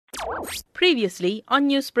Previously on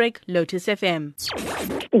Newsbreak, Lotus FM.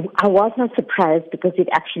 I was not surprised because it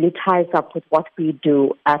actually ties up with what we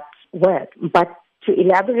do at work. But to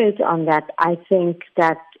elaborate on that, I think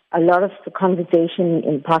that a lot of the conversation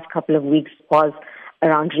in the past couple of weeks was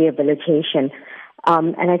around rehabilitation.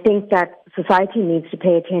 And I think that society needs to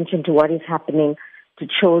pay attention to what is happening to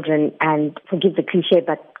children and, forgive the cliche,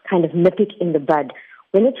 but kind of nip it in the bud.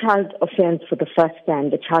 When a child offends for the first time,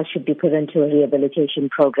 the child should be put into a rehabilitation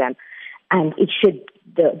program. And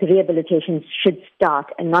the rehabilitation should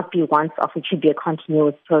start and not be once off. It should be a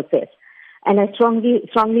continuous process. And I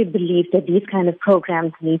strongly believe that these kind of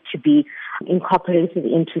programs need to be incorporated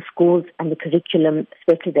into schools and the curriculum,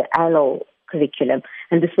 especially the ILO curriculum.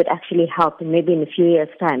 And this would actually help. And maybe in a few years'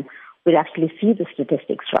 time, we'll actually see the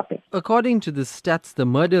statistics dropping. According to the stats, the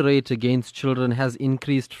murder rate against children has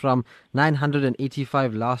increased from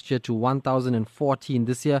 985 last year to 1,014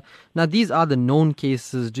 this year. Now, these are the known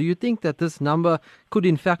cases. Do you think that this number could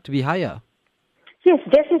in fact be higher? Yes,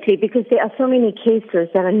 definitely, because there are so many cases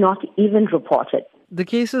that are not even reported. The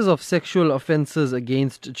cases of sexual offences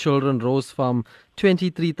against children rose from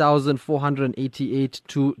 23,488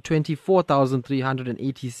 to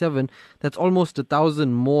 24,387. That's almost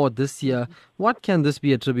 1,000 more this year. What can this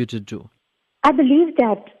be attributed to? I believe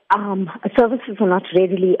that services are not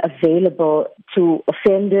readily available to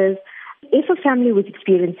offenders. If a family was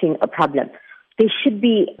experiencing a problem, there should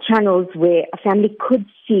be channels where a family could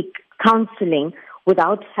seek counseling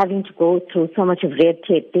without having to go through so much of red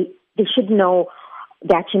tape. They should know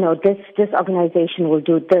that, this organization will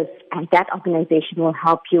do this and that organization will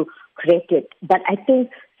help you correct it. But I think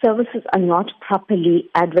services are not properly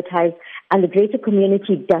advertised and the greater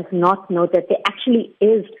community does not know that there actually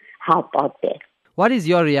is help out there. What is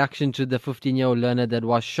your reaction to the 15-year-old learner that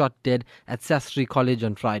was shot dead at Sastry College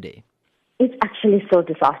on Friday? It's actually so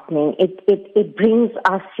disheartening. It brings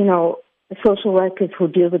us, social workers who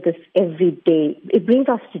deal with this every day, it brings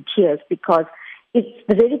us to tears because it's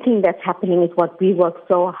the very thing that's happening is what we work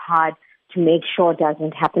so hard to make sure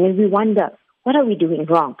doesn't happen. And we wonder, what are we doing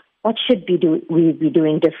wrong? What should we be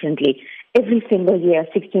doing differently? Every single year,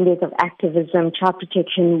 16 days of activism, Child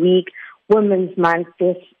Protection Week, Women's Month,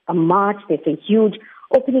 there's a march, there's a huge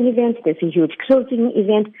opening event, there's a huge closing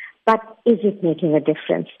event, but is it making a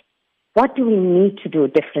difference? What do we need to do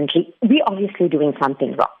differently? We're obviously doing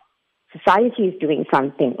something wrong. Society is doing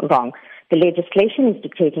something wrong. The legislation is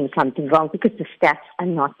dictating something wrong because the stats are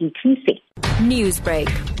not decreasing. Newsbreak,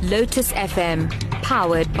 Lotus FM,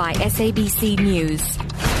 powered by SABC News.